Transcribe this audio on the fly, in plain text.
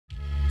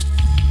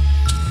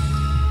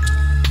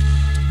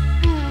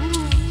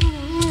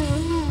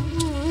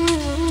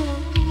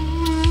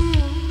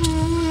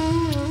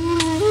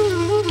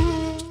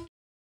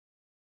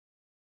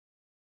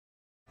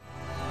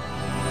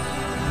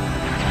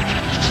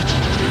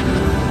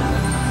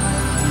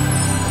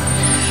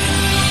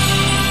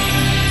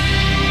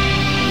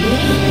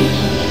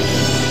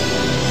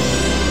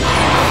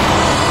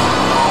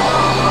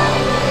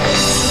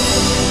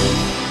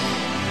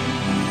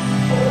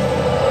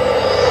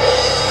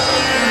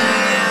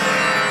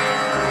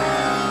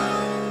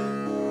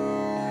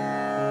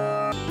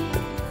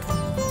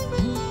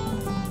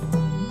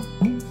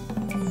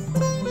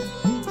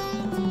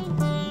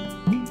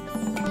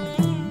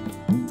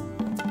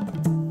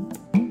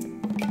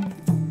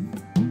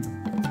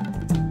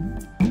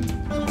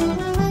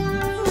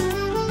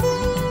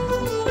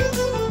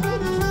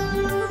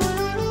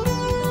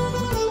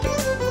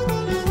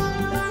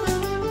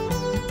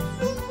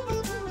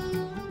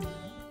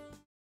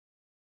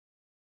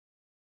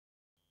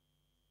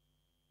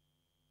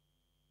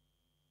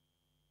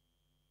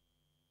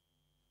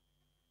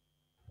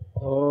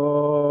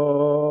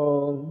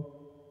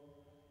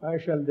I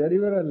shall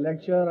deliver a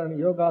lecture on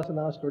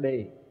Yogasanas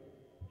today.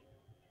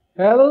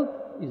 Health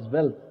is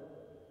wealth.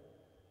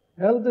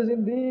 Health is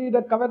indeed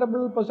a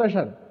covetable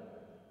possession.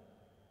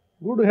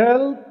 Good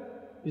health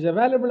is a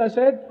valuable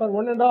asset for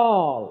one and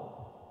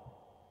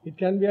all. It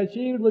can be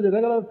achieved with the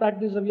regular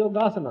practice of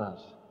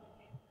Yogasanas.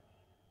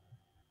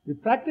 The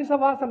practice of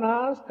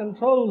asanas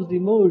controls the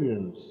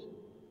emotions,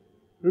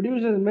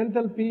 produces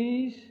mental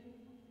peace,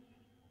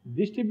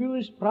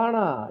 distributes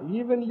prana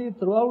evenly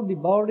throughout the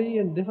body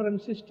and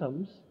different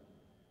systems,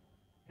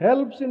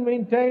 helps in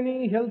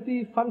maintaining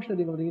healthy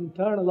functioning of the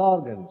internal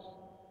organs,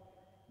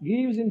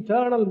 gives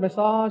internal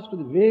massage to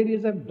the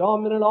various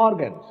abdominal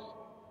organs.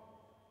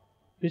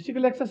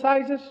 Physical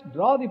exercises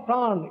draw the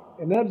prana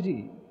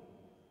energy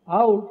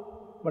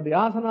out, but the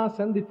asanas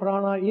send the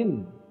prana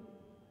in.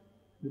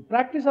 The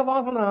practice of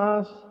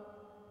asanas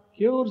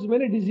cures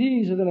many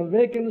diseases and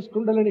awakens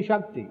Kundalini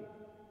Shakti.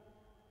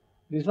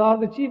 These are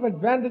the chief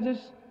advantages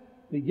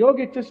the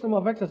yogic system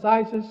of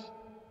exercises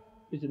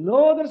which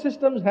no other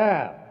systems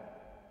have.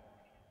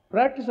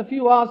 Practice a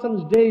few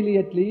asanas daily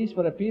at least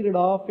for a period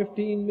of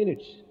 15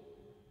 minutes.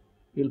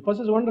 You will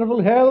possess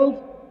wonderful health.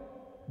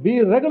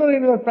 Be regular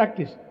in your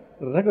practice.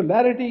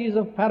 Regularity is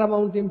of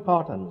paramount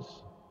importance.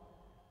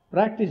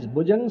 Practice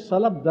Bhujang,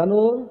 Salab,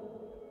 Dhanur,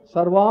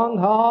 Sarvang,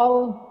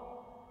 Hal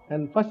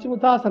and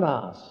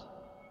Paschimotsanas.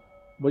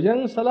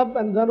 Bhujang, Salab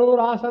and Dhanur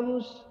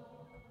asanas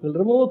will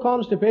remove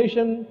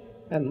constipation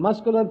and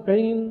muscular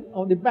pain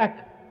of the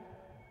back.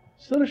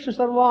 Srish,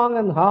 Sarvang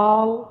and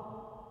Hal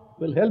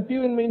will help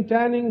you in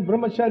maintaining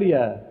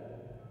brahmacharya,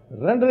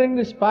 rendering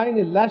the spine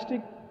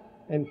elastic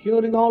and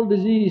curing all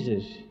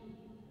diseases.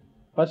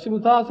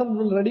 Paschimotsanas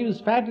will reduce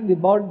fat in the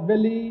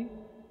belly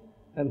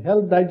and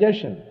help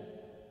digestion.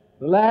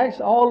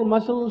 Relax all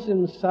muscles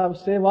in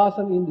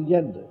Sevasana in the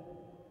end.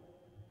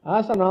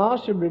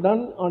 Asana should be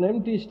done on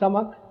empty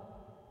stomach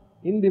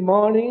in the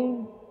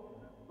morning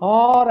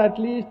or at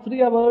least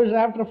 3 hours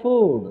after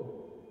food.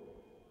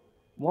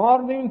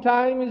 Morning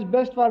time is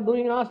best for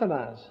doing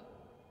asanas.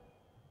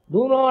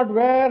 Do not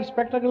wear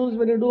spectacles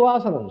when you do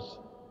asanas.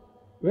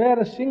 Wear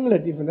a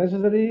singlet if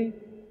necessary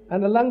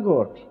and a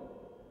langot.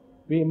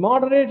 Be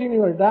moderate in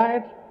your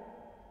diet.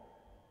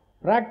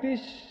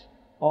 Practice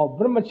of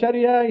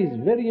brahmacharya is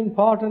very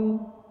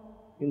important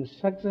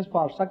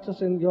for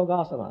success in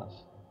yogasanas.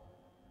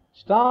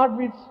 Start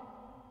with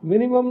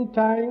minimum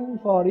time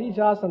for each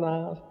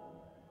asana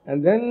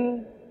and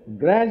then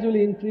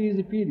gradually increase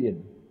the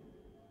period.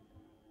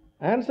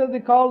 Answer the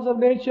calls of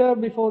nature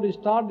before you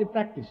start the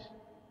practice.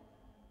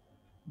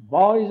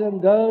 Boys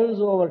and girls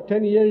over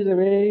 10 years of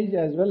age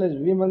as well as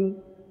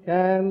women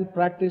can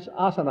practice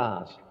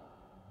asanas.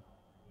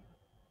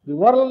 The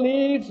world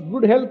needs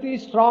good, healthy,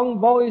 strong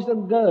boys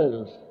and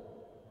girls.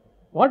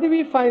 What do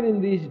we find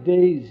in these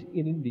days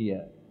in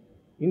India?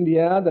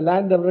 India, the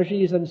land of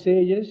rishis and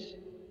sages,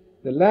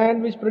 the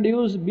land which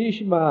produced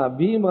Bhishma,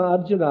 Bhima,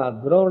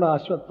 Arjuna, Drona,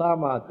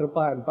 Ashwatthama,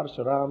 Kripa and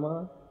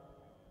Parshurama,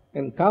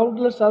 and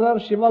countless other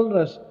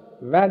chivalrous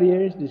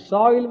warriors, the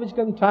soil which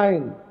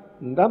contained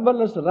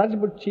numberless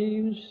Rajput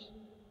chiefs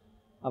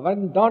of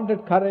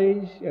undaunted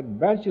courage and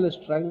bachelor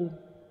strength,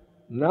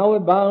 now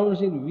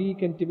abounds in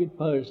weak and timid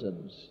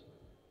persons.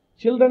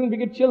 Children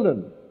beget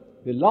children.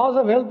 The laws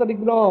of health are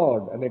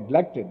ignored and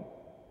neglected.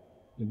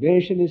 The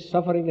nation is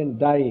suffering and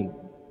dying.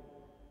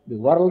 The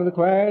world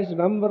requires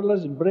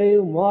numberless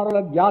brave, moral,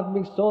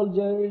 adhyatmic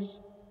soldiers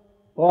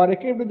who are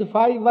equipped with the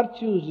 5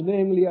 virtues,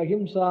 namely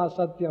ahimsa,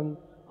 satyam,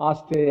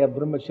 asteya,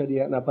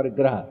 brahmacharya and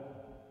aparigraha.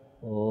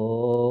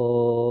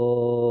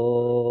 Oh.